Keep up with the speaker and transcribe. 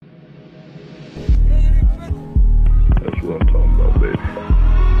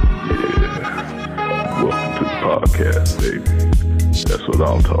baby. That's what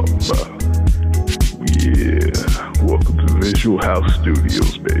I'm talking about. Yeah. Welcome to Visual House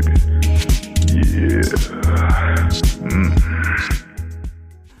Studios, baby. Yeah.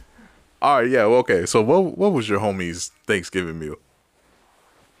 All right, yeah, well, okay. So what was your homie's Thanksgiving meal?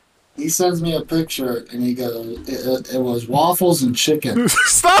 He sends me a picture and he goes, it was waffles and chicken.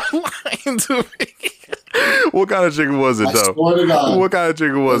 Stop lying to me. What kind of chicken was it, I though? swear to God. What kind of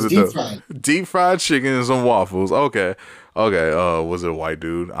chicken was it, deep though? fried. Deep fried chicken and some waffles. Okay. Was it a white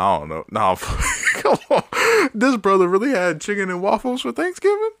dude? I don't know. No, come on. This brother really had chicken and waffles for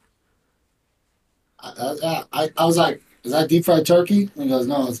Thanksgiving? I was like, is that deep fried turkey? And he goes,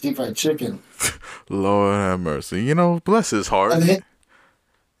 no, it's deep fried chicken. Lord have mercy. You know, bless his heart.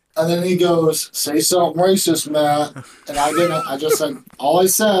 And then he goes, say something racist, Matt. And I didn't. I just like, all I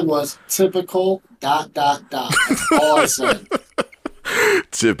said was typical ... That's all I said.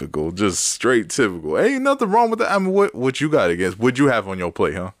 Typical, just straight typical. Ain't nothing wrong with that. I mean, what you got against? What you have on your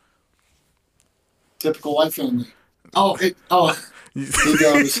plate, huh? Typical white family. He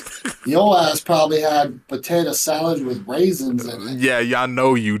goes, your ass probably had potato salad with raisins in it. Yeah, I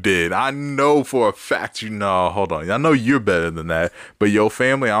know you did. I know for a fact you know. Hold on. I know you're better than that. But your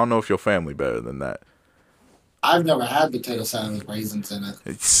family, I don't know if your family better than that. I've never had potato salad with raisins in it.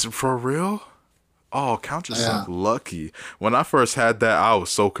 It's for real? Oh, count yourself lucky. When I first had that, I was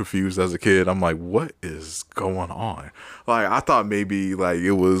so confused as a kid. I'm like, what is going on? Like, I thought maybe, like,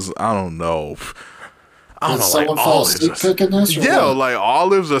 it was, I don't know. Did someone fall asleep cooking this? Yeah, what? Like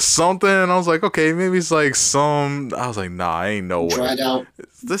olives or something. And I was like, okay, maybe it's like some. I was like, nah, ain't no way. Dried out.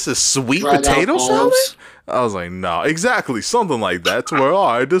 This is sweet potato salad? I was like, no, exactly. Something like that. To where,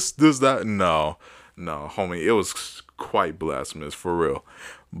 all right, this, that. No, homie. It was quite blasphemous, for real.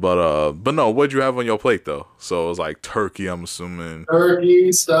 But no, what'd you have on your plate, though? So it was like turkey, I'm assuming.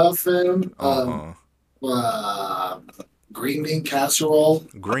 Turkey, stuffing. Green bean casserole.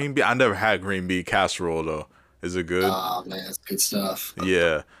 Green bean? I never had green bean casserole, though. Is it good? Oh, man, it's good stuff.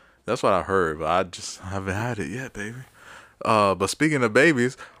 Yeah, that's what I heard, but I just haven't had it yet, baby. But speaking of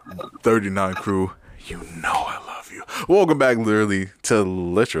babies, 39 crew, you know I love you. Welcome back to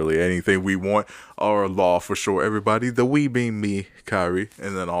literally anything we want. Our law for sure, everybody. The we being me, Kyrie,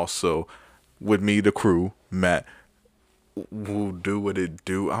 and then also with me, the crew, Matt. Will do what it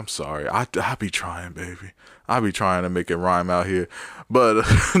do. I'm sorry. I be trying, baby. I be trying to make it rhyme out here. But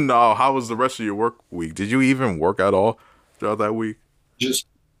no, how was the rest of your work week? Did you even work at all throughout that week? Just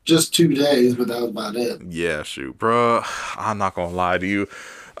 2 days, but that was about it. Yeah, shoot, bro. I'm not gonna lie to you.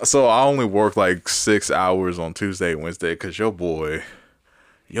 So I only worked like 6 hours on Tuesday and Wednesday because your boy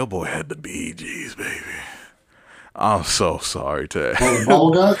had the BGs, baby. I'm so sorry to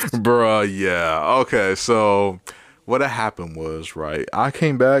bruh, yeah. Okay, so what had happened was, right, I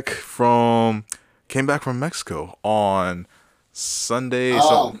came back from Mexico on Sunday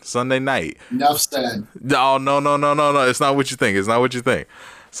night. Enough said. No. It's not what you think.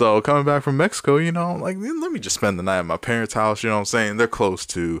 So coming back from Mexico, you know, like, let me just spend the night at my parents' house. You know what I'm saying? They're closer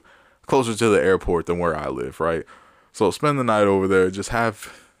to the airport than where I live, right? So spend the night over there. Just have,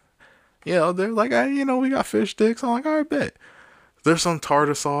 you know, they're like, hey, you know, we got fish sticks. I'm like, all right, bet. There's some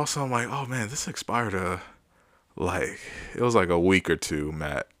tartar sauce. I'm like, oh man, this expired. Like, it was like a week or two,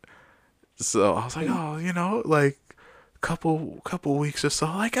 Matt. So I was like, oh, you know, like couple weeks or so.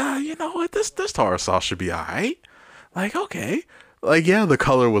 Like, you know what, this tartar sauce should be all right. Like, okay. Like, yeah, the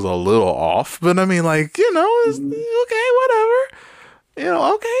color was a little off, but I mean, like, you know, it's okay, whatever. You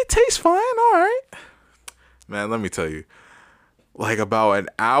know, okay, it tastes fine, all right. Man, let me tell you, like, about an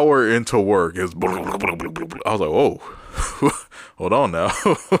hour into work, I was like, whoa, hold on now.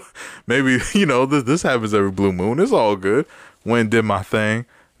 Maybe, you know, this happens every blue moon. It's all good. Went and did my thing.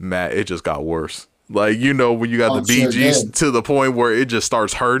 Matt, it just got worse. Like, you know, when you got the BGs to the point where it just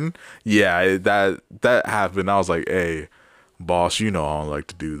starts hurting. Yeah, that happened. I was like, hey, boss, you know I don't like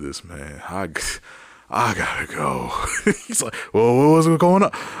to do this, man. I gotta go. He's like, well, what was going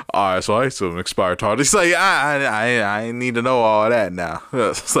on? All right, so I ate some expired tartar. He's like, I ain't need to know all that now.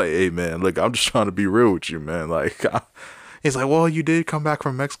 It's like, hey, man, look, I'm just trying to be real with you, man. Like, he's like, well, you did come back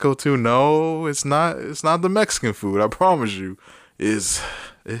from Mexico too. No, it's not the Mexican food. I promise you. It's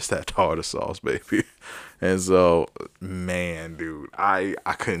that tartar sauce, baby. And so, man, dude, I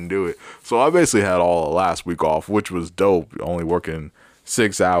couldn't do it. So I basically had all of last week off, which was dope. Only working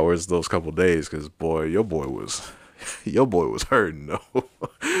 6 hours those couple days, because boy, your boy was hurting though.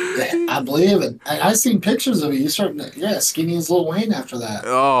 I believe it. I seen pictures of you. You're skinny as Lil Wayne after that.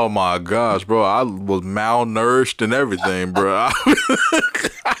 Oh my gosh, bro! I was malnourished and everything, bro.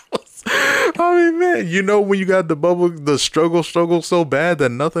 I mean, man, you know when you got the struggle so bad that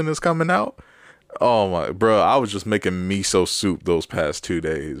nothing is coming out. Oh my, bro, I was just making miso soup those past 2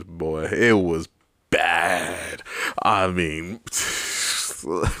 days, boy. It was bad. I mean,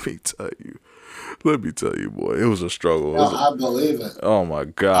 let me tell you. Let me tell you, boy, it was a struggle. No, I believe it. Oh my I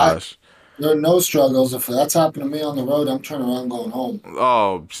gosh. There are no struggles. If that's happened to me on the road, I'm turning around going home.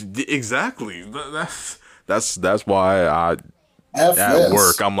 Oh, exactly. That's why I F at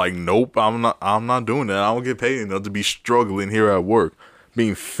work this. I'm like, nope, I'm not doing that. I don't get paid enough to be struggling here at work,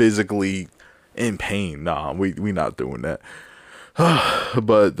 being physically in pain. Nah, we not doing that.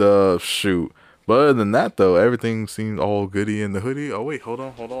 But shoot. But other than that though, everything seemed all goody in the hoodie. Oh wait, hold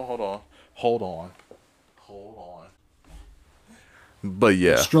on. But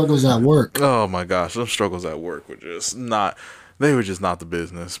yeah. Struggles at work. Oh my gosh, those struggles at work were just not. They were just not the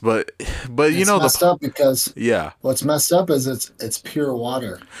business. But you It's know messed up because yeah, what's messed up is it's pure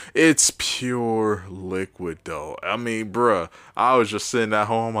water. it's pure liquid though. I mean, bruh, I was just sitting at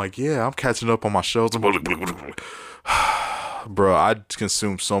home like, yeah, I'm catching up on my shows. Bruh, I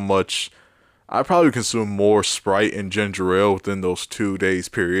consume so much. I probably consumed more Sprite and ginger ale within those 2 days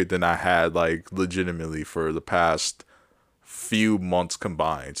period than I had like legitimately for the past few months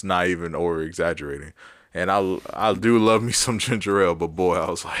combined. Not even over exaggerating. And I do love me some ginger ale, but boy, I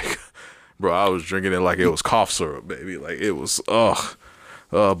was like, bro, I was drinking it like it was cough syrup, baby. Like it was,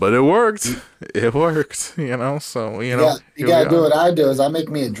 but it worked. It worked, you know. So You here we gotta do are. what I do. Is I make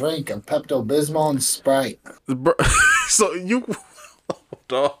me a drink of Pepto Bismol and Sprite. Bro, so you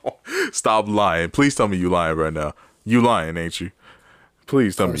stop lying. Please tell me you lying right now. You lying, ain't you?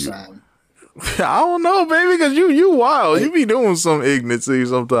 Please tell me First you. time. I don't know, baby, because you wild. You be doing some ignorancy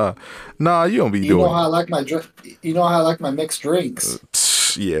sometimes. Nah, you don't be You know doing how I like my drink. You know how I like my mixed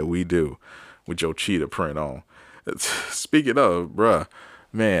drinks. Yeah, we do. With your cheetah print on. Speaking of, bruh,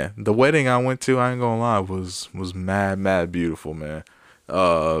 man, the wedding I went to, I ain't gonna lie, was mad beautiful, man.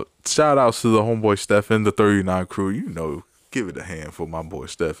 Shout outs to the homeboy Stefan, the 39 crew. You know, give it a hand for my boy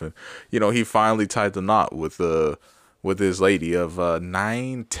Stefan. You know, he finally tied the knot with his lady of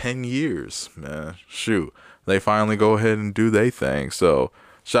 9-10 years, man. Shoot. They finally go ahead and do their thing. So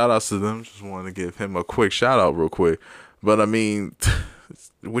shout outs to them. Just wanted to give him a quick shout out real quick. But I mean,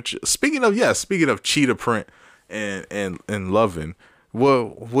 which speaking of cheetah print and loving,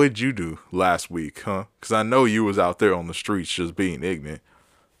 what'd you do last week, huh? Because I know you was out there on the streets just being ignorant.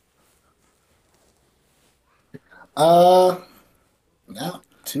 Uh, Not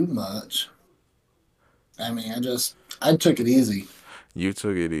too much. I mean, I took it easy. You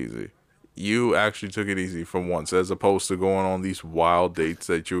took it easy. You actually took it easy for once, as opposed to going on these wild dates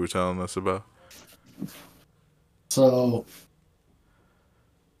that you were telling us about. So,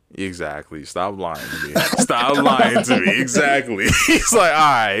 Exactly. Stop lying to me. Stop lying to me. Exactly. He's like, all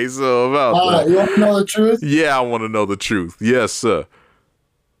right, so about that. you want to know the truth? Yeah, I want to know the truth. Yes, sir.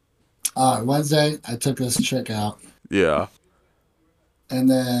 Wednesday, I took this chick out. Yeah. And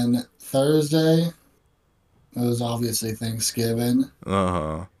then Thursday, it was obviously Thanksgiving.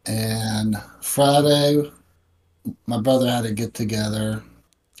 Uh-huh. And Friday, my brother had to get together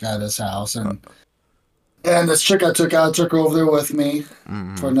at his house. And this chick I took out, took her over there with me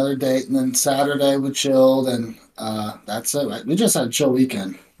for another date. And then Saturday, we chilled. And that's it. We just had a chill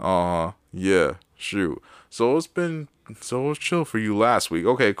weekend. Uh-huh. Yeah. Shoot. So it was chill for you last week.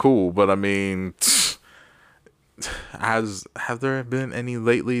 Okay, cool. But I mean, have there been any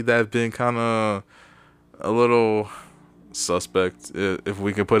lately that have been kind of a little suspect, if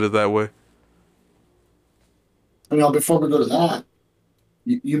we can put it that way? Before we go to that,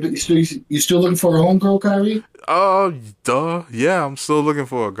 you still looking for a homegirl, Kyrie? Oh, duh. Yeah, I'm still looking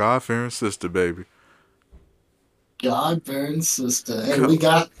for a God-fearing sister, baby. God-fearing sister. Hey, we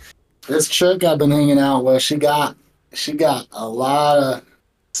got this chick I've been hanging out with. She got a lot of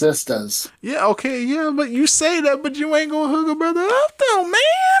sisters. Yeah, okay, yeah, but you say that, but you ain't gonna hook a brother up though, man.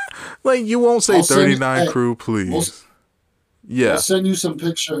 Like, you won't say 39 crew, please. We'll send you some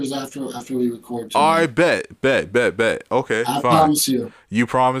pictures after we record tonight. All right, bet. Okay, I fine. promise you. You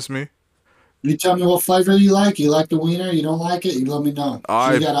promise me? You tell me what flavor you like. You like the wiener? You don't like it? You let me know.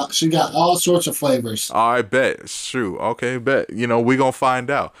 All She got all sorts of flavors. All right, bet. Shoot. Okay, bet. We gonna find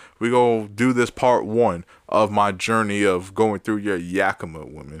out. We gonna do this part 1 of my journey of going through your Yakima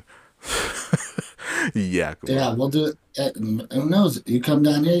women. Yakima. Yeah, we'll do it. Who knows? You come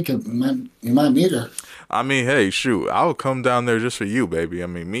down here, you might meet her. I mean, hey, shoot, I'll come down there just for you, baby. I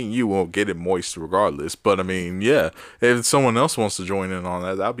mean, me and you won't get it moist regardless. But I mean, yeah, if someone else wants to join in on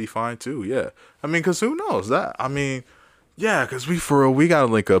that, that'll be fine too. Yeah, I mean, cause who knows that? I mean, yeah, cause we gotta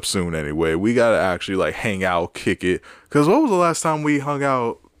link up soon anyway. We gotta actually like hang out, kick it. Cause what was the last time we hung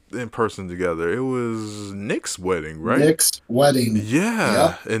out in person together. It was Nick's wedding, right? Nick's wedding.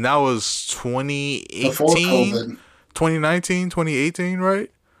 Yeah. Yep. And that was Before 2018, COVID. 2019, 2018,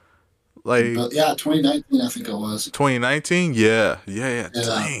 right? Like But yeah, 2019, I think it was. 2019. Yeah. Yeah.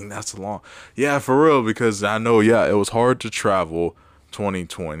 Dang, that's long. Yeah, for real, because I know, yeah, it was hard to travel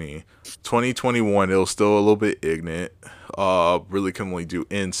 2020. 2021, it was still a little bit ignorant. Really can only do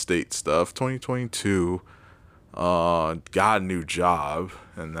in-state stuff. 2022, got a new job,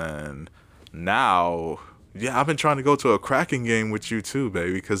 and then now, yeah, I've been trying to go to a Kraken game with you too,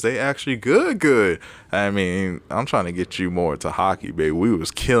 baby, because they actually good. I mean, I'm trying to get you more into hockey, baby. We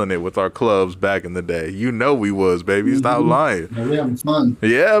was killing it with our clubs back in the day. You know we was, baby. Stop lying. Yeah, we having fun.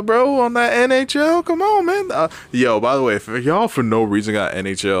 Yeah, bro, on that NHL. Come on, man. Yo, by the way, if y'all for no reason got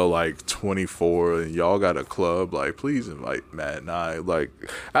NHL like 24 and y'all got a club, like, please invite Matt and I. Like,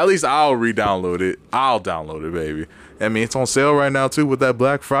 at least I'll re-download it. I'll download it, baby. I mean, it's on sale right now too with that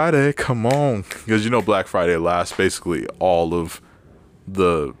Black Friday. Come on, because you know Black Friday lasts basically all of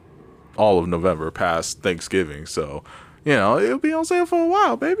November past Thanksgiving. So, you know, it'll be on sale for a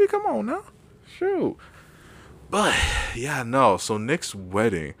while, baby. Come on now, shoot. But yeah, no. So Nick's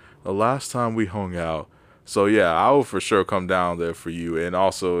wedding, the last time we hung out. So yeah, I will for sure come down there for you. And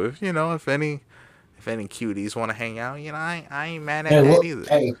also, if you know, if any cuties want to hang out, you know, I ain't mad at that either.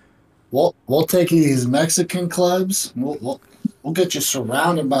 Hey, we'll take you to these Mexican clubs. We'll get you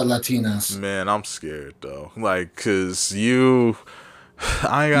surrounded by Latinas. Man, I'm scared though. Like, cause I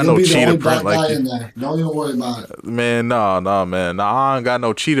ain't got You'll no be the cheetah only print black like guy you. in there. Don't even worry about it. Man, nah, man. Nah, I ain't got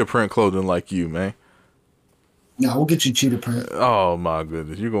no cheetah print clothing like you, man. No, we'll get you cheetah print. Oh my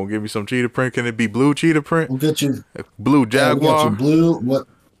goodness, you gonna give me some cheetah print? Can it be blue cheetah print? We'll get you Blue Yeah, we got Jaguar. you blue. What?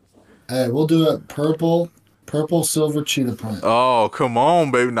 Hey, we'll do it purple, silver cheetah print. Oh, come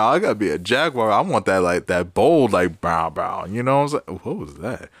on, baby. Now I gotta be a Jaguar. I want that like that bold, like brown. You know what I'm saying? What was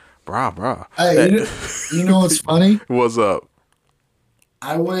that? Brown. Hey, you know what's funny? What's up?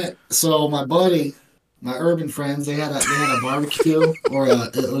 I went. So my buddy, my urban friends, they had a barbecue, or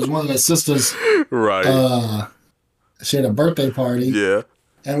it was one of my sisters. Right. She had a birthday party. Yeah.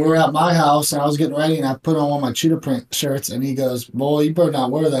 And we were at my house, and I was getting ready, and I put on one of my cheetah print shirts, and he goes, "Boy, you better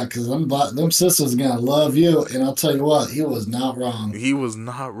not wear that, because them sisters are gonna love you." And I'll tell you what, he was not wrong. He was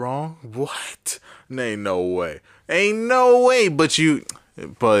not wrong. What? Ain't no way. But you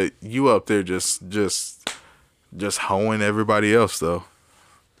up there just hoeing everybody else though.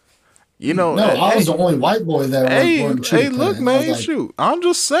 You know. No, I was the only white boy there. Hey, look, man, shoot. I'm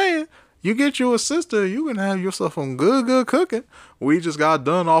just saying. You get you a sister, you can have yourself some good cooking. We just got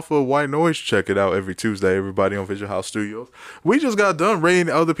done off of White Noise. Check it out every Tuesday, everybody on Visual House Studios. We just got done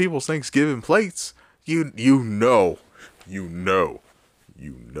raiding other people's Thanksgiving plates. You know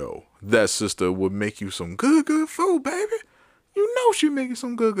that sister would make you some good food, baby. You know she make you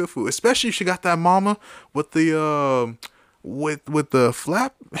some good food, especially if she got that mama with the with the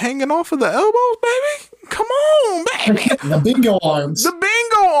flap hanging off of the elbows, baby. Come on, baby. The bingo arms. The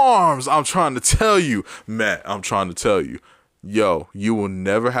bingo arms. I'm trying to tell you, Matt. Yo, you will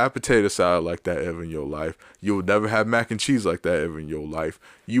never have potato salad like that ever in your life. You will never have mac and cheese like that ever in your life.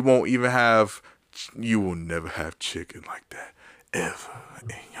 You will never have chicken like that ever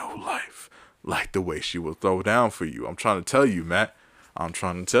in your life. Like the way she will throw down for you. I'm trying to tell you, Matt. I'm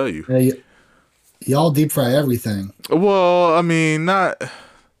trying to tell you. Hey, y'all deep fry everything. Well, I mean, not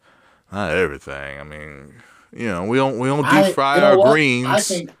everything. I mean, you know, we don't deep fry our greens. I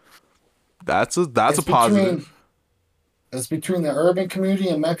think that's a positive. It's between the urban community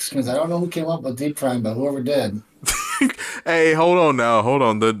and Mexicans. I don't know who came up with deep frying, but whoever did. Hey, hold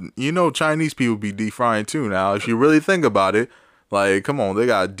on. Chinese people be deep frying too. Now, if you really think about it, like, come on, they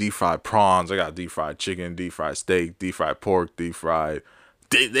got deep fried prawns, they got deep fried chicken, deep fried steak, deep fried pork, deep fried.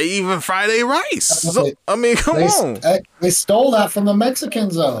 They even fry their rice. So, I mean, come on. They stole that from the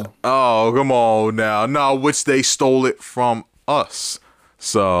Mexicans, though. Oh, come on now. No, which they stole it from us.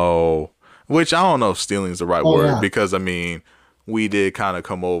 So, which I don't know if stealing is the right word, because, I mean, we did kind of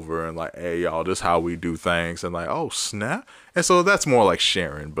come over and like, hey, y'all, this is how we do things. And like, oh, snap. And so that's more like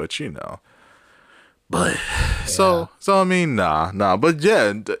sharing, but, you know. But, so I mean, nah. But,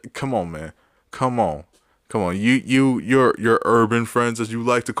 yeah, come on, man. Come on. Your urban friends, as you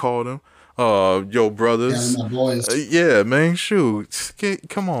like to call them, your brothers. Yeah, my boys. Yeah, man, shoot.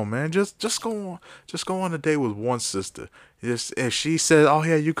 Come on, man. Just go on a date with one sister. If she says, "Oh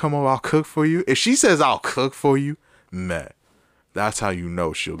yeah, you come over, I'll cook for you." If she says, "I'll cook for you," man, that's how you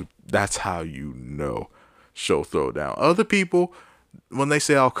know she'll throw down. Other people, when they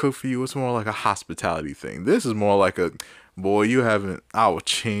say I'll cook for you, it's more like a hospitality thing. This is more like a, boy, I will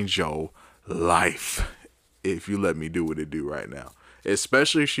change your life if you let me do what it do right now.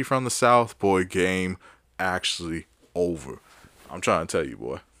 especially if she from the South, boy, game actually over. I'm trying to tell you,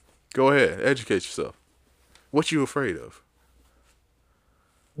 boy. Go ahead, educate yourself. What you afraid of?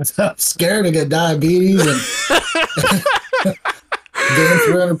 I'm scared to get diabetes and gain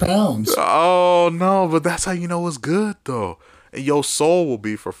 300 pounds. Oh no, but that's how you know it's good though. And your soul will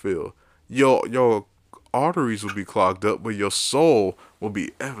be fulfilled. Your arteries will be clogged up, but your soul will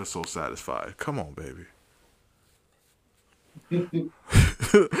be ever so satisfied. Come on, baby.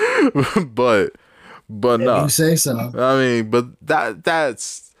 but If no. you say so. I mean, but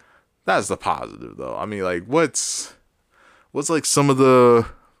that's the positive though. I mean, like what's like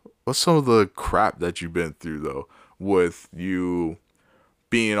what's some of the crap that you've been through though with you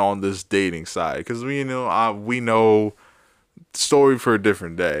being on this dating side? Because we know story for a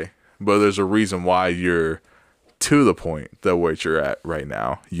different day, but there's a reason why you're to the point that what you're at right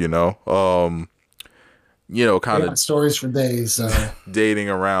now. Kind of Stories for days. So dating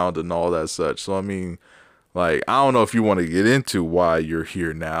around and all that such. So I mean, like I don't know if you want to get into why you're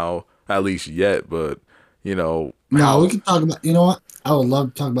here now, at least yet, but no, how we can talk about. You know what? I would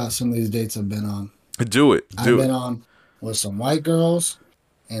love to talk about some of these dates I've been on. do it, I've do been it. on with some white girls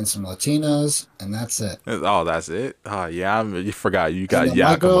and some Latinas, and that's it. Oh, that's it. Oh yeah, you forgot you And got the white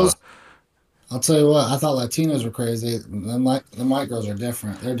Yakima. girls, I'll tell you what, I thought Latinas were crazy. The white girls are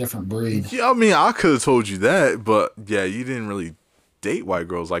different. They're a different breed. Yeah, I mean, I could have told you that, but yeah, you didn't really date white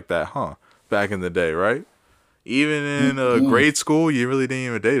girls like that, huh? Back in the day, right? Even in Mm-mm. grade school, you really didn't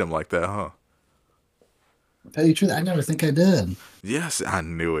even date them like that, huh? To tell you the truth, I never think I did. Yes, I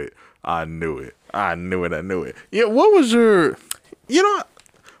knew it. I knew it. I knew it. I knew it. Yeah, what was your? You know,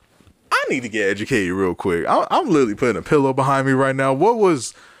 I need to get educated real quick. I'm literally putting a pillow behind me right now.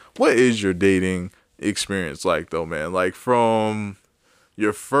 What is your dating experience like though, man? Like from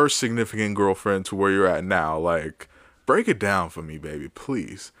your first significant girlfriend to where you're at now. Like, break it down for me, baby,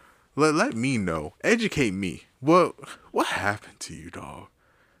 please. Let me know. Educate me. What happened to you, dog?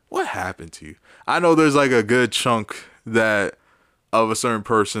 What happened to you? I know there's like a good chunk that of a certain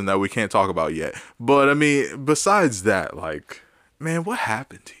person that we can't talk about yet. But I mean, besides that, like, man, what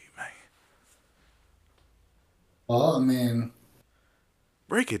happened to you, man? Well, I mean,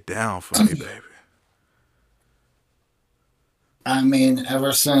 Break it down for me, baby.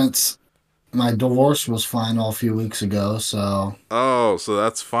 ever since my divorce was final a few weeks ago, so Oh, so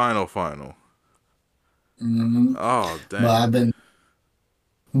that's final. mhm. Oh, but dang. I've been,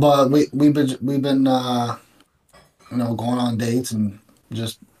 but we've been going on dates and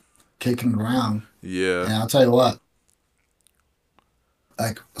just kicking around. Yeah, And I'll tell you what,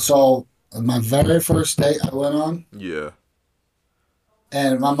 like so, my very first date I went on, yeah,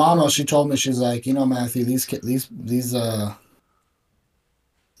 and my mama she told me she's like, Matthew, these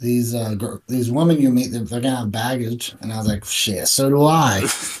women you meet, they're gonna have baggage, and I was like, shit, so do I.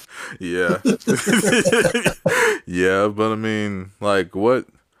 yeah, yeah. But I mean, like, what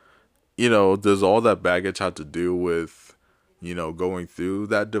does all that baggage have to do with going through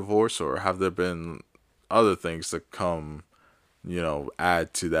that divorce, or have there been other things that come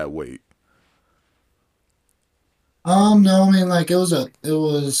add to that weight? No, like it was a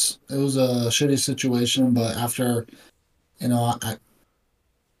shitty situation, but after you know I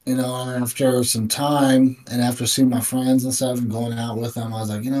after some time and after seeing my friends and stuff and going out with them, I was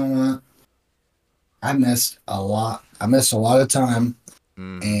like, you know what, I missed a lot. I missed a lot of time,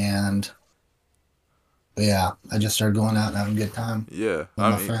 Hmm. and yeah, I just started going out and having a good time Yeah, with I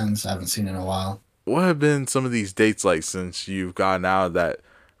my mean, friends I haven't seen in a while. what have been some of these dates like since you've gotten out of that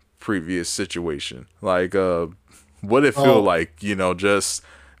previous situation? Like, what it feel Oh, like, just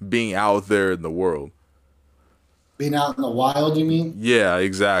being out there in the world? being out in the wild, you mean? Yeah,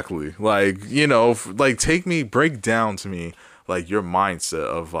 exactly. Like, like break down to me, like your mindset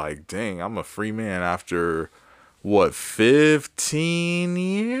of like, dang, I'm a free man after what, 15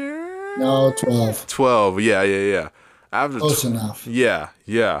 No, years? 12. 12. Yeah, yeah, yeah. After, Close enough. yeah,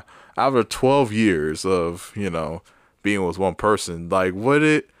 yeah. After 12 years of, being with one person, like,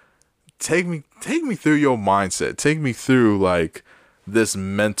 take me through your mindset. Take me through like this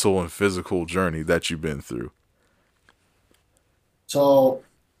mental and physical journey that you've been through. So,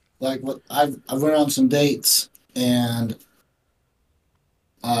 like, what I've went on some dates, and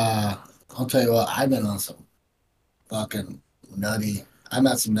uh, I'll tell you what, I've been on some fucking nutty. I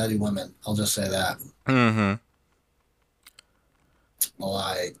met some nutty women. I'll just say that. Mm-hmm.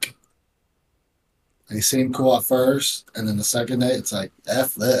 Like, they seem cool at first, and then the second date, it's like,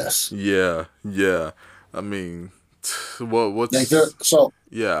 F this. Yeah, yeah. I mean, Like, there, what's so,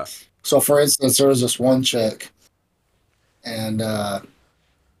 yeah. so for instance, there was this one chick, and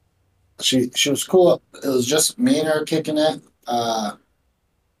she was cool. It was just me and her kicking it.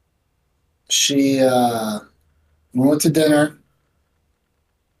 she we went to dinner,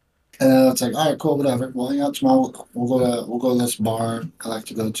 and it's like, all right, cool, whatever. We'll hang out tomorrow. We'll go to this bar I like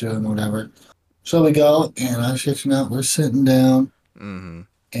to go to and whatever. So we go, and I shit you not, we're sitting down, Mm-hmm.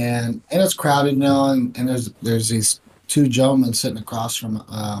 and it's crowded now, and there's these two gentlemen sitting across from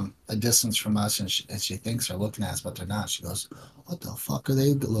a distance from us, and she thinks they're looking at us, but they're not. She goes, "What the fuck are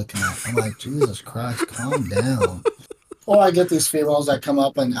they looking at?" I'm like, Jesus Christ, calm down. Or I get these females that come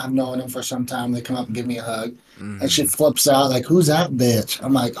up, and I've known them for some time. They come up and give me a hug, and she flips out like, "Who's that bitch?"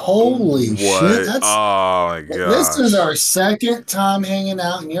 I'm like, "Holy shit, What? Oh my this is gosh. our second time hanging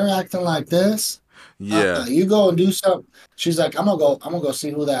out, and you're acting like this." Yeah. You go and do something. She's like, I'm gonna go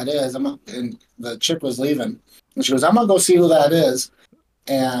see who that is. And the chick was leaving, and she goes, I'm gonna go see who that is,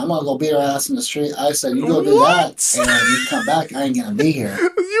 and I'm gonna go beat her ass in the street. I said, you go do that, What? and you come back, I ain't gonna be here.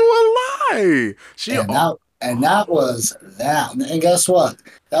 You a lie. And that was that. And guess what?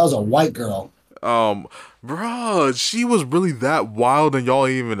 That was a white girl. Bro, she was really that wild, and y'all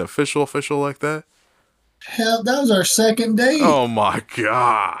ain't even official like that? Hell, that was our second date. Oh my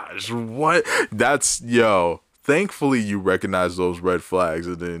gosh. What? Yo. Thankfully, you recognize those red flags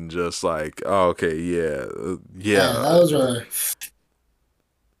and then just like, oh, okay, yeah. Yeah, those were.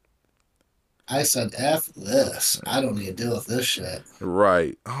 I said, F this. I don't need to deal with this shit.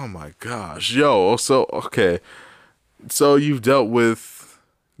 Right. Oh my gosh. Yo, so, okay. So you've dealt with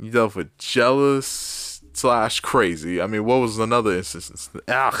jealous / crazy. I mean, what was another instance?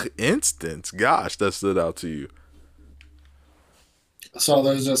 Instance? Gosh, that stood out to you. So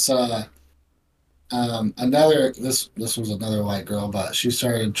there's this another this was another white girl, but she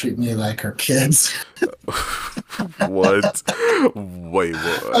started treating me like her kids. What? Wait,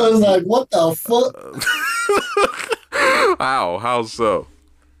 what? I was like, what the fuck? How so?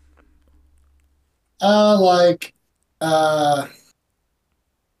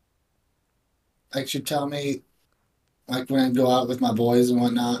 Like she'd tell me, like when I go out with my boys and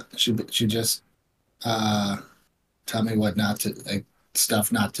whatnot, she just tell me what not to, like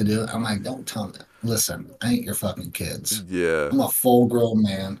stuff not to do. I'm like, don't tell me. Listen, I ain't your fucking kids. Yeah. I'm a full grown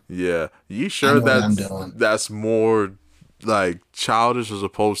man. Yeah. You I sure know what I'm doing. that's more like childish as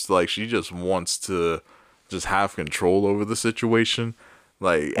opposed to like she just wants to just have control over the situation?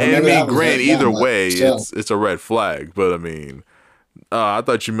 Like, and I mean, granted, either way, it's a red flag. But I mean, I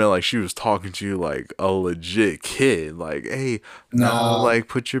thought you meant like she was talking to you like a legit kid. Like, hey, no, like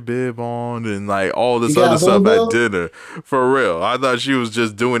put your bib on and like all this other stuff at dinner. For real. I thought she was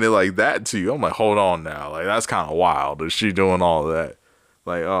just doing it like that to you. I'm like, hold on now. Like, that's kind of wild. Is she doing all that?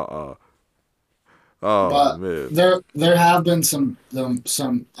 Like, Oh, but man. There have been some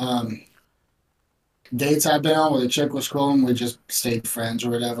dates I've been on where the chick was cool and we just stayed friends or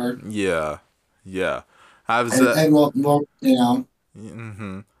whatever. Yeah. And we'll you know.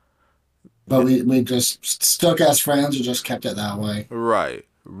 Mm-hmm. But we just stuck as friends and just kept it that way. Right.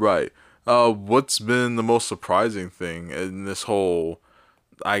 What's been the most surprising thing in this whole,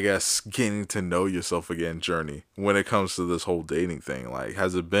 I guess, getting to know yourself again journey when it comes to this whole dating thing? Like,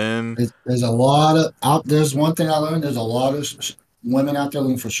 has it been? There's a lot of there's one thing I learned. There's a lot of women out there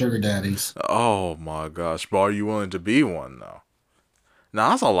looking for sugar daddies. Oh my gosh, but are you willing to be one though?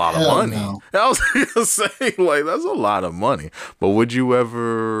 Now that's a lot of money. No. I was gonna say, like, that's a lot of money. But would you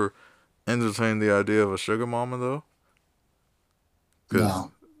ever entertain the idea of a sugar mama though?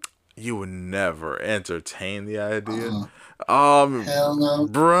 No. You would never entertain the idea. Hell no.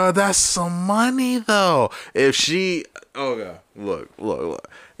 Bruh, that's some money though. If she, okay, look.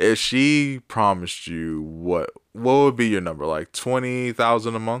 If she promised you what would be your number? Like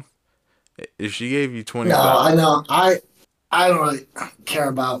 20,000 a month? If she gave you 20,000, no, I know. I don't really care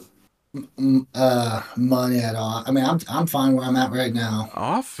about money at all. I mean, I'm fine where I'm at right now.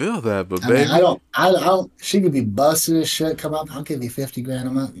 Oh, I feel that, but I baby, mean, I don't. She could be busted as shit. Come up, I'll give you 50 grand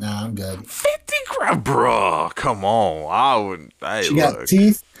a month. Nah, I'm good. 50 grand, bruh. Come on, I would. Hey, she got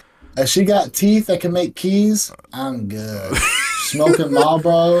teeth. She got teeth that can make keys. I'm good. Smoking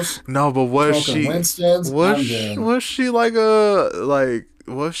Marlboros. No, but was she? Winstons. I'm good. Was she like a like?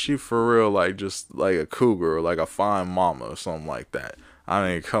 Was she for real like just like a cougar or like a fine mama or something like that? I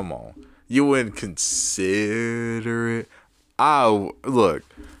mean, come on. You wouldn't consider it. Look,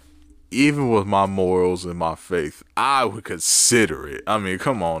 even with my morals and my faith, I would consider it. I mean,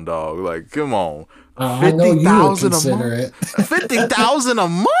 come on, dog. Like, come on. 50,000 a month. 50,000 a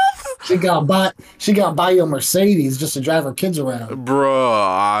month? She gotta buy you a Mercedes just to drive her kids around.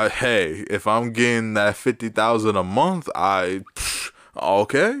 Bruh, hey, if I'm getting that 50,000 a month,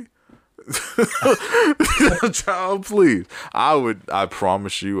 okay. Child, please. I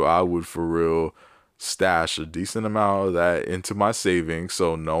promise you, I would for real stash a decent amount of that into my savings.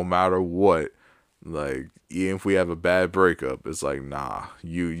 So no matter what, like, even if we have a bad breakup, it's like, nah,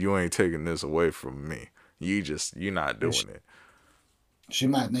 you ain't taking this away from me. You're not doing it. She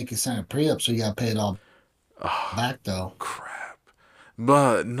might make you sign a pre-up, so you gotta pay it all back, though. Crap.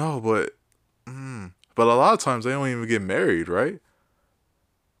 But no, but a lot of times they don't even get married, right?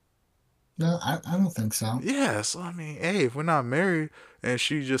 No, I don't think so. Yeah, so I mean, hey, if we're not married and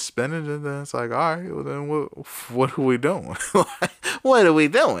she just spending it, then it's like, all right, well then what are we doing? What are we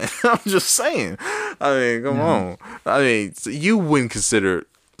doing? I'm just saying. I mean, come on. I mean, you wouldn't consider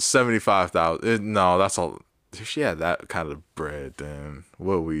 75,000. No, that's all. If she had that kind of bread, then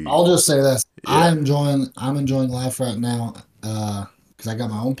what we? I'll just say this: Yeah. I'm enjoying life right now. Because I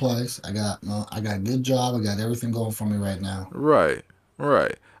got my own place. I got a good job. I got everything going for me right now. Right.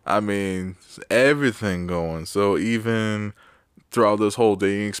 I mean, everything going. So even throughout this whole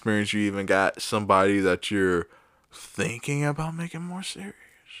dating experience, you even got somebody that you're thinking about making more serious.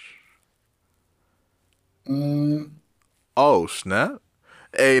 Oh, snap.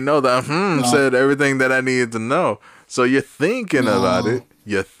 Hey, no, that No. said everything that I needed to know. So you're thinking about it.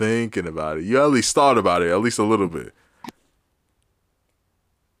 You're thinking about it. You at least thought about it, at least a little bit.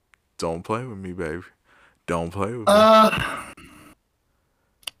 Don't play with me, baby. Don't play with me.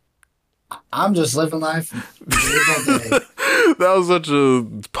 I'm just living life. That was such a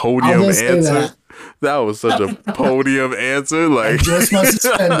podium answer. That was such a podium answer. Like, just my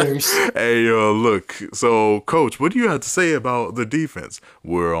suspenders. Hey, look. So, Coach, what do you have to say about the defense?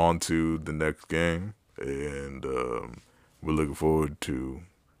 We're on to the next game, and we're looking forward to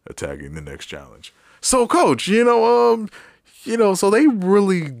attacking the next challenge. So, Coach, so they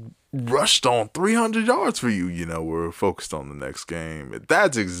really rushed on 300 yards for you. We're focused on the next game.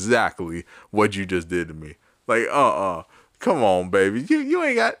 That's exactly what you just did to me. Like, come on, baby. You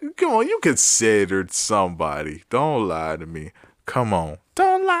ain't got. Come on, you considered somebody. Don't lie to me. Come on.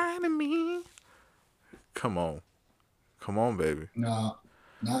 Don't lie to me. Come on, baby. No.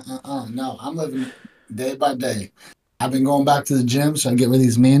 I'm living day by day. I've been going back to the gym, so I get rid of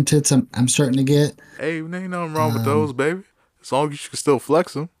these man tits I'm starting to get. Hey, there ain't nothing wrong with those, baby. As long as you can still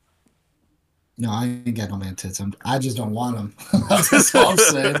flex them. No, I ain't got no man tits. I just don't want them. That's all I'm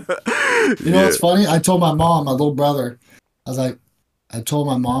saying. You know what's funny? I told my mom, my little brother, I told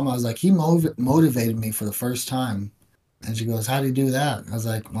my mom, he motivated me for the first time. And she goes, how do you do that? I was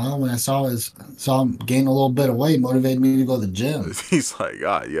like, well, when I saw him gain a little bit of weight, motivated me to go to the gym. He's like,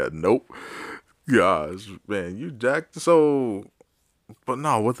 yeah, nope. Gosh, man, you jacked. So, but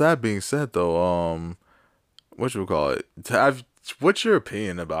no, with that being said, though, what you call it? What's your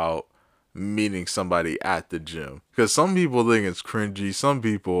opinion about meeting somebody at the gym? Because some people think it's cringy. Some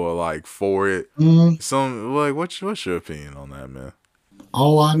people are like for it. Some like, what's your opinion on that, man?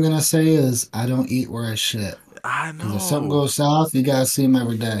 All I'm gonna say is I don't eat where I shit. I know. If something goes south, you gotta see him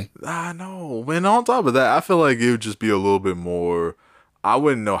every day. I know. And on top of that, I feel like it would just be a little bit more. I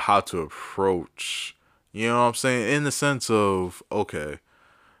wouldn't know how to approach. You know what I'm saying? In the sense of, okay,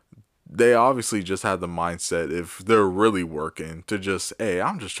 they obviously just have the mindset, if they're really working, to just, hey,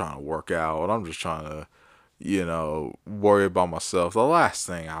 I'm just trying to work out. I'm just trying to, worry about myself. The last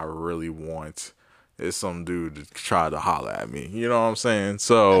thing I really want is some dude to try to holler at me. You know what I'm saying?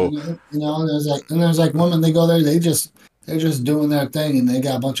 So, there's like women, they go there, they're just doing their thing, and they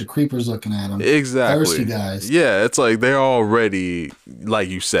got a bunch of creepers looking at them. Exactly. Thirsty guys. Yeah, it's like they're already, like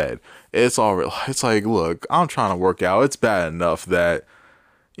you said, it's like, look, I'm trying to work out. It's bad enough that,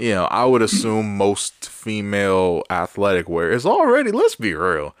 I would assume most female athletic wear is already, let's be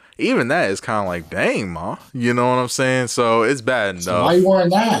real, even that is kind of like, dang, ma. You know what I'm saying? So it's bad enough. So why are you wearing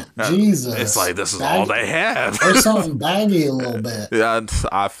that? Jesus. It's like, this is all they have. There's something baggy a little bit.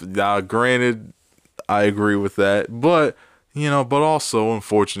 Yeah, granted, I agree with that. But, but also,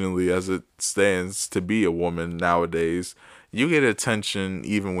 unfortunately, as it stands to be a woman nowadays, you get attention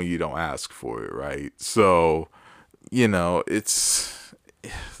even when you don't ask for it, right? So,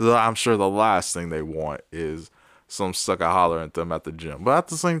 I'm sure the last thing they want is some sucker hollering at them at the gym. But at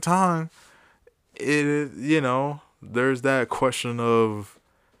the same time, there's that question of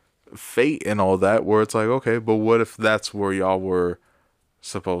fate and all that, where it's like, okay, but what if that's where y'all were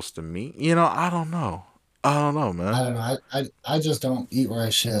supposed to meet? I don't know, man. I don't know. I just don't eat where I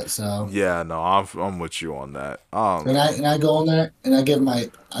shit. So yeah, no, I'm with you on that. And I go in there and I give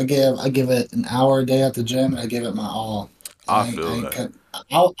it an hour a day at the gym. And I give it my all. I feel that.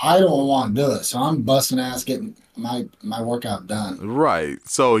 I don't want to do it, so I'm busting ass getting my workout done. Right.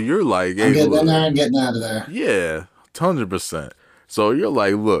 So you're like, hey, I'm getting in there and getting out of there. Yeah, 100%. So you're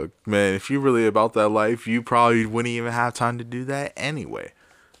like, look, man, if you're really about that life, you probably wouldn't even have time to do that anyway.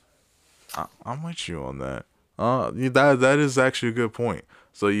 I'm with you on that. That is actually a good point.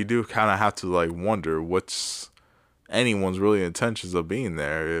 So you do kind of have to like wonder what's anyone's really intentions of being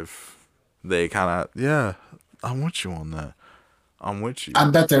there if they kind of yeah. I'm with you on that. I'm with you. I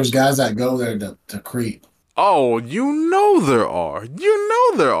bet there's guys that go there to creep. Oh, you know there are. You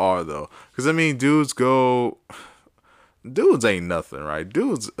know there are though, because I mean, dudes ain't nothing, right?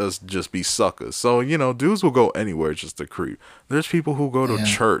 Dudes just be suckers. So, dudes will go anywhere just to creep. There's people who go to Yeah.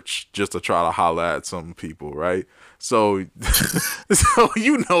 church just to try to holler at some people, right? So, so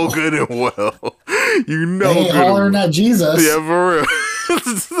you know good and well. You know They ain't good and hollering well. at Jesus. Yeah, for real.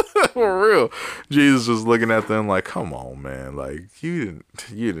 For real. Jesus was looking at them like, come on, man. Like, you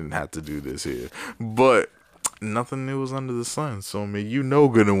didn't have to do this here. But nothing new was under the sun. So, I mean, you know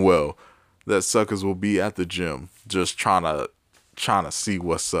good and well that suckers will be at the gym just trying to see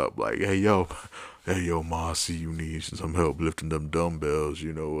what's up. Like, hey yo, ma, I see you need some help lifting them dumbbells.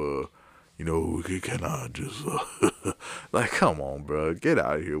 Can I just like, come on, bro, get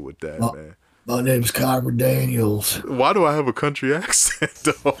out of here with that, My, man. my name's Kyber Daniels. Why do I have a country accent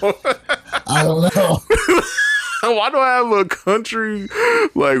though? I don't know. Why do I have a country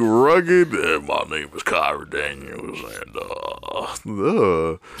like rugged? My name is Kyra Daniels,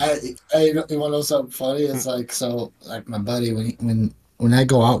 and Hey, you want to know something funny? It's like, so, like my buddy, when I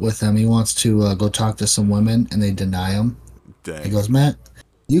go out with him, he wants to go talk to some women, and they deny him. He dang. goes, "Matt,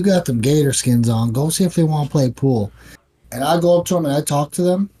 you got them gator skins on. Go see if they want to play pool." And I go up to them and I talk to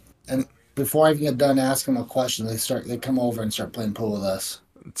them, and before I even get done asking them a question, they come over and start playing pool with us.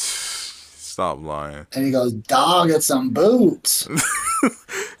 Stop lying. And he goes, "Dog, get some boots."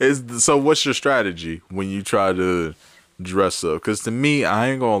 So what's your strategy when you try to dress up? Because to me, I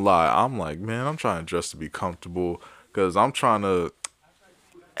ain't gonna lie, I'm like, man, I'm trying to dress to be comfortable because I'm trying to.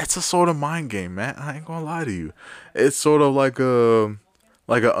 It's a sort of mind game, man. I ain't gonna lie to you. It's sort of like an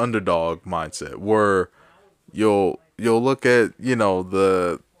underdog mindset where you'll look at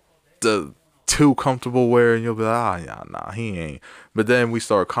the too comfortable wear and you'll be like, yeah, nah, he ain't. But then we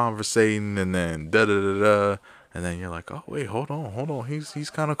start conversating and then da da da da, and then you're like, oh wait, hold on, he's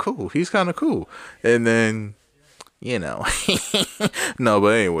kind of cool, and then no, but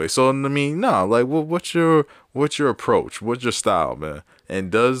anyway, so I mean, no, like, what's your approach? What's your style, man? And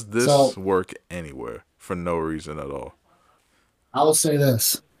does this So work anywhere for no reason at all? I will say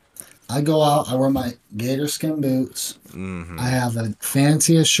this: I go out, I wear my gator skin boots. I Mm-hmm. have the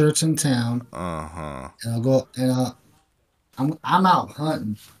fanciest shirts in town, Uh-huh. and I'll go and I'm out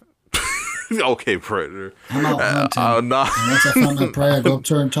hunting. Okay, Predator. I'm out hunting. Nah. And once I find my prey, I go up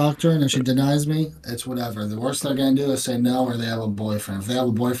to her and talk to her, and if she denies me, it's whatever. The worst they're gonna do is say no, or they have a boyfriend. If they have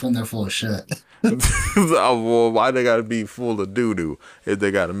a boyfriend, they're full of shit. Oh, well, why they gotta be full of doo doo if they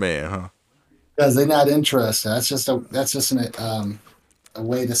got a man, huh? Because they're not interested. That's just a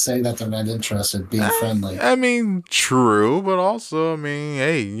way to say that they're not interested, being friendly. I mean, true, but also, I mean,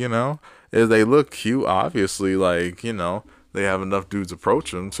 hey, if they look cute, obviously, like, they have enough dudes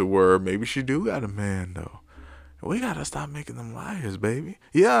approach them to where maybe she do got a man, though. We gotta stop making them liars, baby.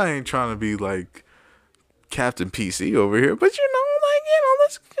 Yeah, I ain't trying to be like Captain PC over here, but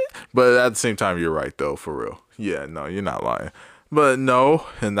let's. But at the same time, you're right, though, for real. Yeah, no, you're not lying. But no,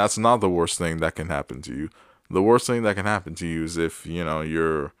 and that's not the worst thing that can happen to you. The worst thing that can happen to you is if,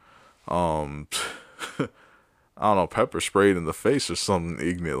 you're, um, I don't know, pepper sprayed in the face or something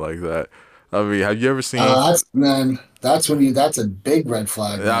ignorant like that. I mean, have you ever seen? That's a big red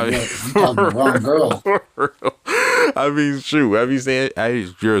flag, I man. mean, You talking to the wrong girl. for real. I mean, shoot. Have you seen?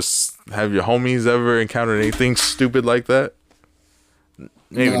 Have your homies ever encountered anything stupid like that?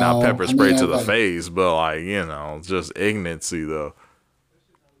 Maybe not No, pepper I mean, spray to the face, but like just ignorancy though.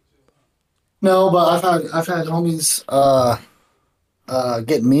 no, but I've had homies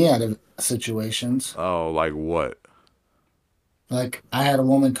get me out of situations. Oh, like what? Like I had a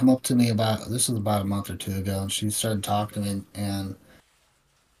woman come up to me about this was about a month or two ago, and she started talking to me, and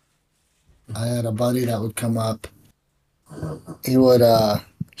I had a buddy that would come up. He would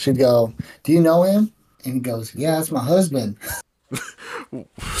she'd go, "Do you know him?" And he goes, "Yeah, that's my husband."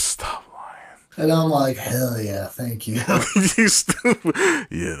 Stop And I'm like, "Hell yeah, thank you." lying. You stupid.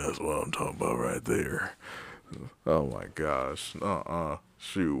 Yeah, that's what I'm talking about right there. Oh my gosh.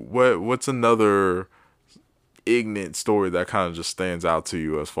 Shoot. What's another ignorant story that kind of just stands out to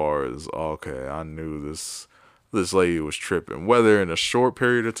you as far as okay, I knew this lady was tripping, whether in a short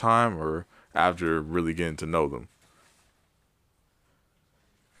period of time or after really getting to know them.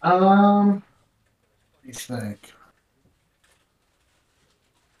 Let me think.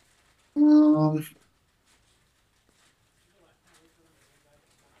 Um,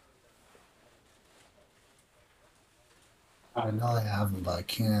 I know I have them, but I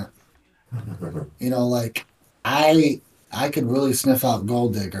can't. You know, like I I could really sniff out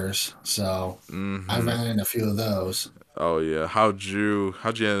gold diggers, so I Mm-hmm. ran into a few of those. Oh yeah. How'd you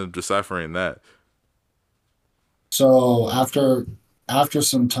end up deciphering that? So after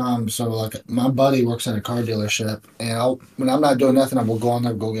some time, so like my buddy works at a car dealership, and when I'm not doing nothing, I will go on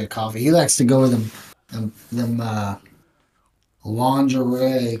there go get coffee. He likes to go to them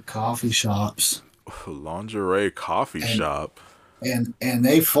lingerie coffee shops, Lingerie coffee and shop.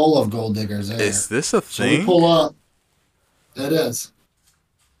 they full of gold diggers there. Is this a So we thing? pull up. It is.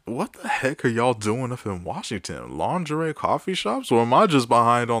 What the heck are y'all doing up in Washington? Lingerie coffee shops? Or am I just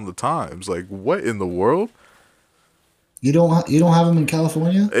behind on the times? Like, what in the world? You don't have them in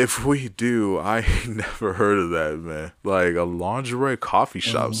California? If we do, I ain't never heard of that, man. Like a lingerie coffee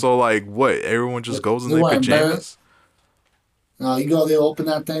shop. Um, So, like, what? Everyone just goes in they their weren't bare. pajamas? No, you go. They open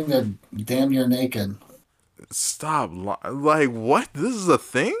that thing. They're damn near naked. Stop. Like, what? This is a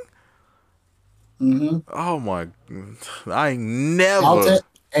thing? Mm-hmm. Oh my. I I'll never. take.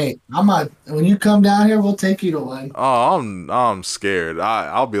 Hey, I'm not. When you come down here, we'll take you to one. Oh, I'm scared.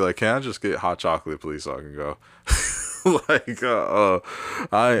 I'll be like, can I just get hot chocolate, please, so I can go? Like, I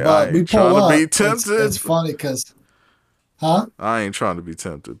But we ain't trying pull to be up. It's tempted. funny because, huh? I ain't trying to be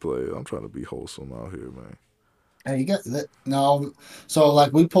tempted, play. I'm trying to be wholesome out here, man. Hey, you got that? No. So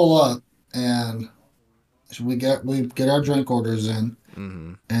like we pull up and we get our drink orders in,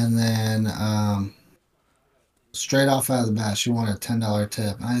 Mm-hmm. and then straight off out of the bat, she wanted a $10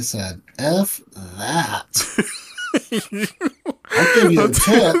 tip. And I said, "F that! I'll give you a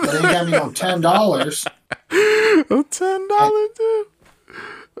tip, but ain't got me no $10." A $10 tip.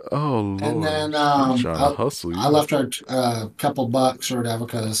 Oh And Lord, then she's trying to hustle I you. left her a couple bucks or whatever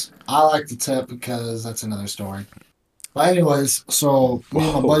because I like the tip because that's another story. But anyways, so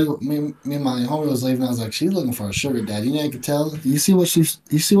Oh, me and my homie was leaving. I was like, she's looking for a sugar daddy. You know, you can tell. You see what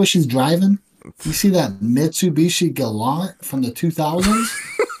she's driving? You see that Mitsubishi Galant from the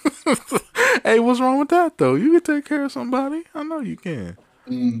 2000s? hey, what's wrong with that though? You can take care of somebody. I know you can.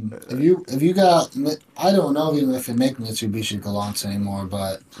 If you got, I don't know even if they make Mitsubishi Galants anymore,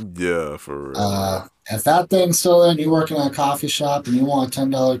 but Yeah, for real. if that thing's still there and you're working at a coffee shop and you want a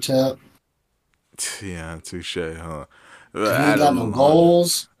 $10 tip, Yeah, touche, huh? if you ain't At a got no lingerie,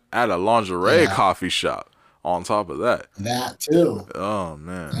 goals, at a lingerie yeah, coffee shop. On top of that, that too. oh And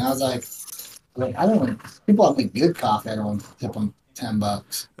man, I was like I don't people that make good coffee, I don't tip them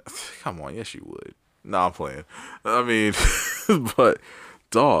 $10. come on, yes you would. Nah, I'm playing. I mean, but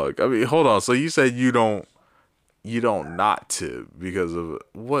dog. I mean, hold on. So you said you don't not tip because of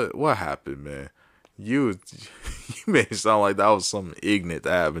what happened, man? You you made it sound like that was something ignorant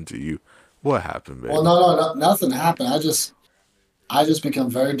that happened to you. What happened, Well, baby? no, nothing happened. I just become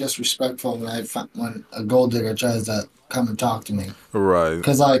very disrespectful when a gold digger tries to come and talk to me. Right.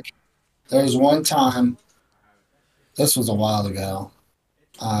 Cause like there was one time, this was a while ago.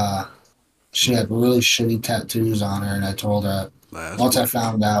 Uh, she had really shitty tattoos on her, and I told her Last once I week.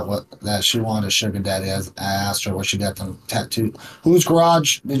 found out that she wanted a sugar daddy, I asked her where she got them tattoos. Whose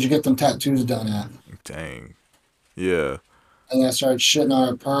garage did you get them tattoos done at? Dang. Yeah. And I started shitting on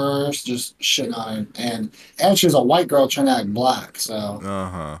her purse, just shitting on her, and she was a white girl trying to act black. So,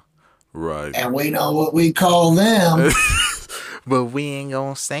 Uh-huh. Right. and we know what we call them. but we ain't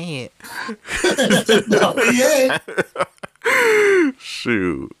gonna say No, we ain't. it.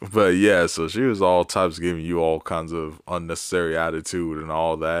 Shoot. But yeah, so she was all types giving you all kinds of unnecessary attitude and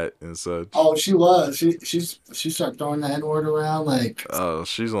all that and such. Oh, she was. She started throwing the N word around like,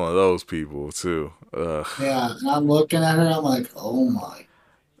 She's one of those people too. yeah. And I'm looking at her. I'm like, oh my,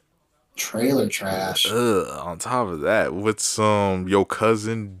 trailer trash. On top of that, with some your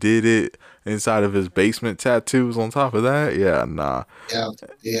cousin did it inside of his basement tattoos on top of that. Yeah, nah. Yeah,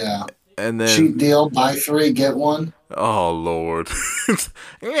 yeah. And then Cheap deal. Buy three, get one. oh Lord.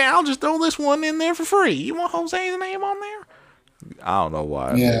 yeah, I'll just throw this one in there for free. You want Jose's name on there? I don't know why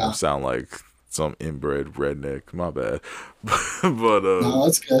I made him Yeah. sound like some inbred redneck. My bad. but No,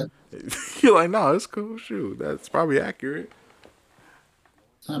 that's good. you're like, no, it's cool. Shoot, that's probably accurate.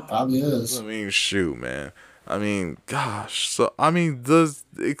 That probably I is. mean, shoot, man. I mean, gosh. So, I mean, does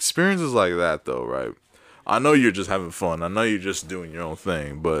experiences like that though, right? I know you're just having fun. I know you're just doing your own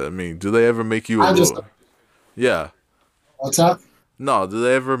thing, but I mean, do they ever make you a I just, little? Yeah. what's up? No, do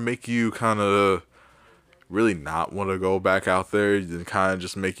they ever make you kind of really not want to go back out there and kind of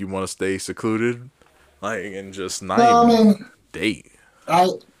just make you want to stay secluded, like, and just not No, I even mean, date? I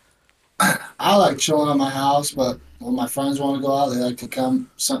I like chilling at my house, but when my friends want to go out, they like to come.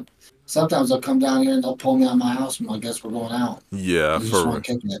 Sometimes they'll come down here and they'll pull me out of my house, and I guess we're going out. Yeah, They just for want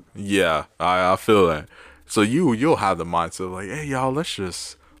to kick it. yeah, I feel that. So you'll have the mindset of like, hey y'all,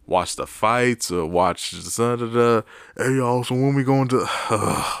 watch the fights or watch the hey y'all, so when we going to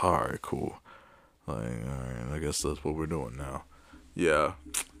all right, cool. Like, all right, I guess that's what we're doing now. Yeah.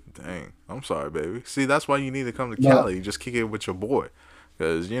 Dang. I'm sorry, baby. See, that's why you need to come to No, Cali. Just kick it with your boy.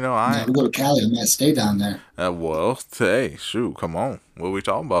 Because, no, we go to Cali. I might stay down there. well, hey, shoot, come on. What are we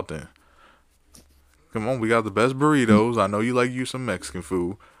talking about then? Come on, we got the best burritos. I know you like you some Mexican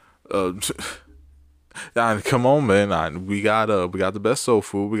food. Uh, come on, man. We got the best soul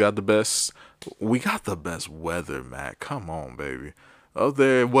food. We got the best weather, Matt. Come on, baby. Oh,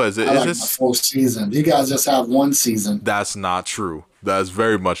 there was it. I Is like my this? full season. You guys just have one season. That's not true. That's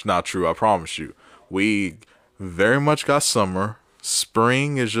very much not true. I promise you. We very much got summer.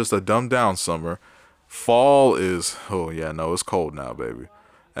 Spring is just a dumbed down summer. Fall is, oh yeah, no, it's cold now, baby.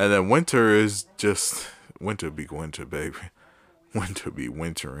 And then winter is just winter be winter, baby. Winter be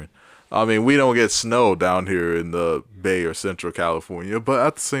wintering. I mean, we don't get snow down here in the Bay or Central California, but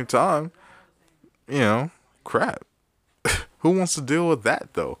at the same time, crap. Who wants to deal with that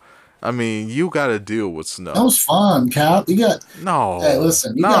though? I mean, you got to deal with snow. That was fun, Cap. You got No, Hey,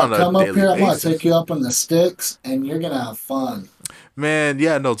 listen, you not gotta on a come up daily here. I'm gonna basis. take you up on the sticks, and you're gonna have fun. Man,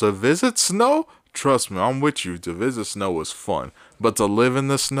 yeah, no, to visit snow, trust me, I'm with you. To visit snow is fun. But to live in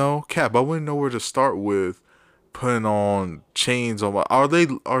the snow, Cap, I wouldn't know where to start with putting on chains on my,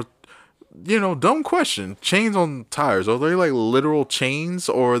 dumb question. Chains on tires, are they like literal chains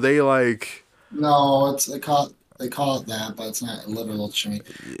or are they like, No, they call it that, but it's not a literal chain.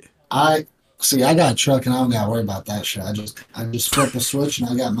 I see. I got a truck, and I don't gotta worry about that shit. I just flip a switch, and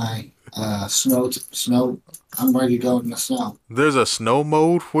I got my snow. I'm ready to go in the snow. there's a snow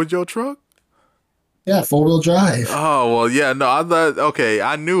mode with your truck? Yeah, 4-wheel drive. Oh, well, yeah, no, I thought, okay,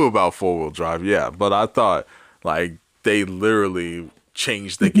 I knew about four-wheel drive, yeah, but I thought, like, they literally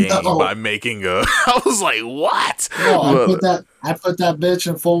changed the game by No, making a, I was like, what? no, But, I put that bitch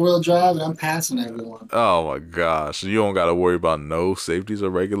in 4-wheel drive, and I'm passing everyone. oh my gosh, you don't got to worry about no safeties or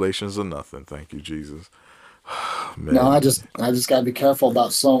regulations or nothing, thank you, Jesus. No, Man, I just gotta be careful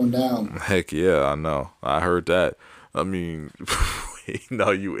about slowing down. heck yeah, I know, I heard that. I mean,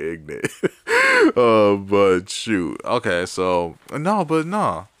 no, you ignorant. But shoot, okay, so, no, but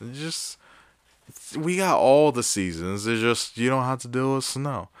no, just, we got all the seasons. It's just you don't have to deal with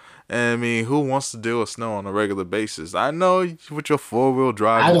snow. And I mean, who wants to deal with snow on a regular basis? I know with your 4-wheel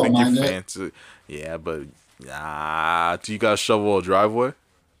drive, I you don't think you mind it. fancy. Yeah, but do you got to shovel a driveway?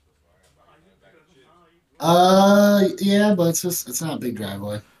 Yeah, but it's not a big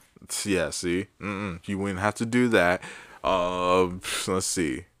driveway. Yeah, see, you wouldn't have to do that. Let's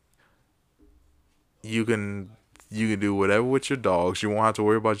see. You can do whatever with your dogs. You won't have to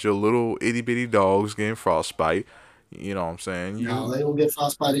worry about your little itty bitty dogs getting frostbite. You know what I'm saying? No, they will get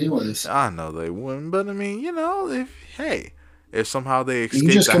frostbite anyways. I know they wouldn't, but I mean, if somehow they You escape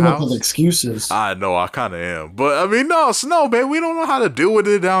just the come up with house, excuses. I know I kind of am. But I mean, no, snow, baby, we don't know how to deal with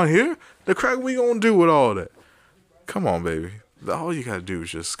it down here. The crack we gonna do with all that? Come on, baby. All you gotta do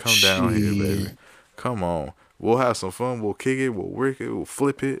is just come down here, baby. Shit. Come on. We'll have some fun. We'll kick it. We'll work it. We'll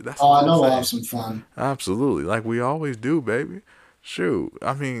flip it. That's Oh, I all I'm know we'll saying. have some fun. Absolutely, like we always do, baby. Shoot,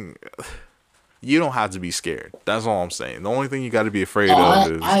 I mean, you don't have to be scared. That's all I'm saying. The only thing you got to be afraid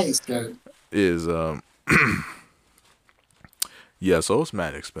Oh, of I ain't scared. is yeah. So it's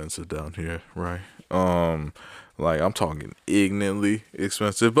mad expensive down here, right? Like I'm talking ignorantly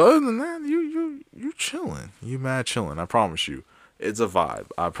expensive, but other than that, you chilling. You mad chilling. I promise you, it's a vibe.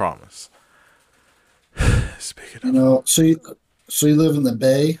 I promise. Speaking You of, know, so you live in the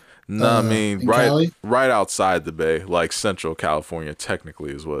Bay, no, I mean in right, Cali? right outside the Bay, like Central California,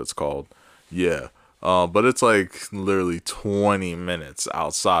 technically is what it's called. Yeah, but it's like literally 20 minutes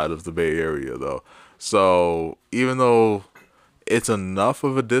outside of the Bay Area, though. So even though it's enough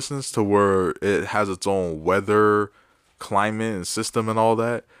of a distance to where it has its own weather, climate, and system and all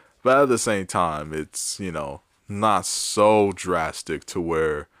that, but at the same time, it's not so drastic to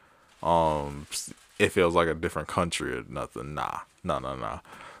where um it feels like a different country or nothing. Nah, no, no, no.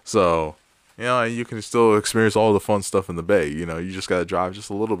 So, you can still experience all the fun stuff in the Bay. You just gotta drive just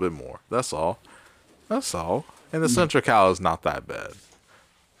a little bit more. That's all. That's all. And the Central Cal is not that bad.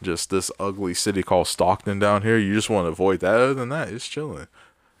 Just this ugly city called Stockton down here. You just want to avoid that. Other than that, it's chilling.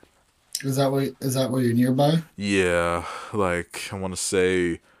 Is that where you're nearby? Yeah, like I want to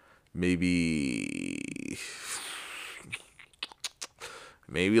say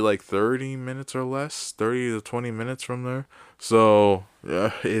maybe like 30 minutes or less, 30 to 20 minutes from there. So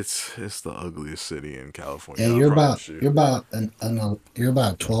yeah, it's the ugliest city in California. Yeah, I promise you. you're about a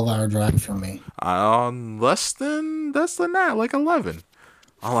 12-hour drive from me. Less than that, like 11.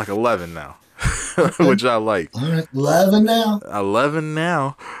 I'm like 11 now. Okay. which I like. All right. 11 now. 11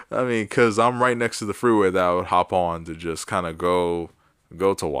 now. I mean, because I'm right next to the freeway that I would hop on to just kind of go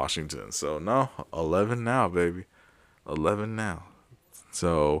to Washington. So no, 11 now, baby. 11 now.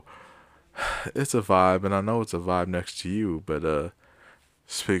 So it's a vibe, and I know it's a vibe next to you. But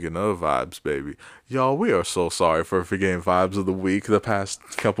speaking of vibes, baby, y'all, we are so sorry for forgetting vibes of the week the past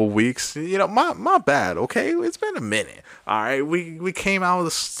couple weeks. You know, my bad. Okay, it's been a minute. All right, we came out of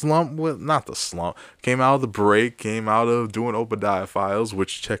the slump with not the slump. Came out of the break. Came out of doing Obadiah Files,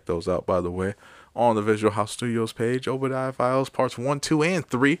 which check those out by the way on the Visual House Studios page. Obadiah Files parts 1, 2, and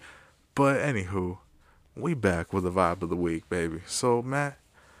 3. But anywho, we back with the vibe of the week, baby. So Matt,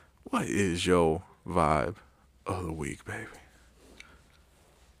 what is your vibe of the week, baby?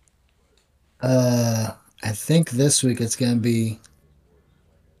 I think this week it's gonna be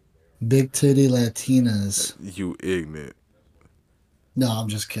big titty Latinas. You ignorant. No, I'm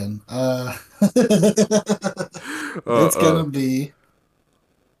just kidding. Uh It's uh. gonna be.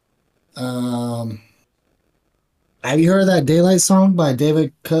 Um, have you heard of that Daylight song by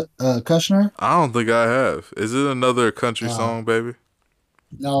David Kushner? I don't think I have. Is it another country Uh, song, baby?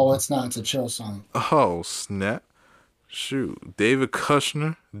 no, it's not. It's a chill song. Oh, snap. Shoot. David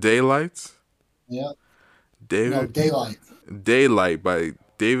Kushner, Daylights? Yep. No, David Daylight. Daylight by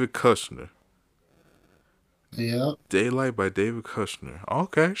David Kushner. Yep. Daylight by David Kushner.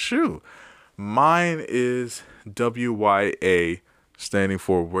 Okay, shoot. Mine is WYA, standing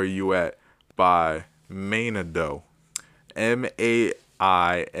for Where You At by Mainadoe. Mainadoe.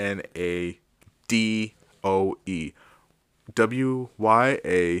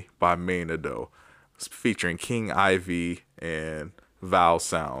 WYA by Mainadoe. It's featuring King Ivy and Val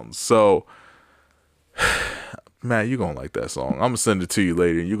Sounds. So, Matt, you gonna like that song. I'm gonna send it to you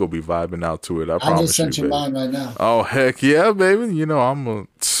later and you gonna be vibing out to it. I I just promise you, sent you baby. mine right now. Oh, heck yeah, baby. You know, I'm a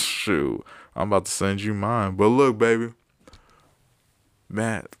shoot. I'm about to send you mine. But look, baby.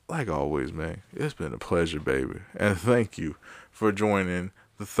 Matt, like always, man, it's been a pleasure, baby. And thank you for joining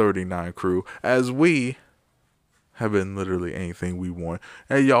the 39 crew as we have been literally anything we want.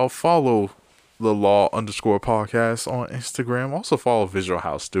 Hey, y'all, follow the Law_podcast on Instagram. Also follow Visual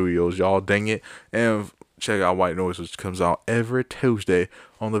House Studios, y'all. Dang it. And check out White Noise, which comes out every Tuesday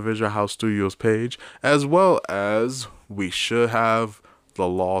on the Visual House Studios page. As well as we should have the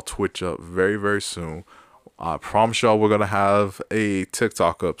Law Twitch up very, very soon. I promise y'all we're going to have a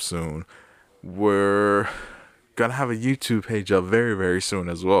TikTok up soon. We're gonna have a YouTube page up very, very soon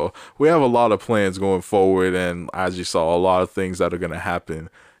as well. We have a lot of plans going forward, and as you saw, a lot of things that are gonna happen.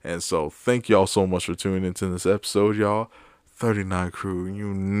 And so thank y'all so much for tuning into this episode, y'all. 39 crew,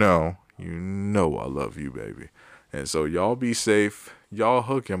 you know I love you, baby. And so y'all be safe. Y'all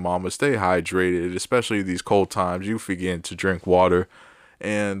hug your mama. Stay hydrated, especially these cold times. You forget to drink water.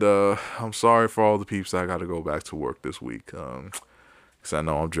 And I'm sorry for all the peeps that I gotta go back to work this week. Because I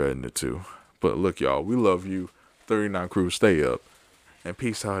know I'm dreading it too. But look, y'all, we love you. 39 crew, stay up. And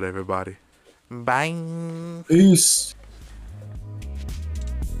peace out, everybody. Bye. Peace.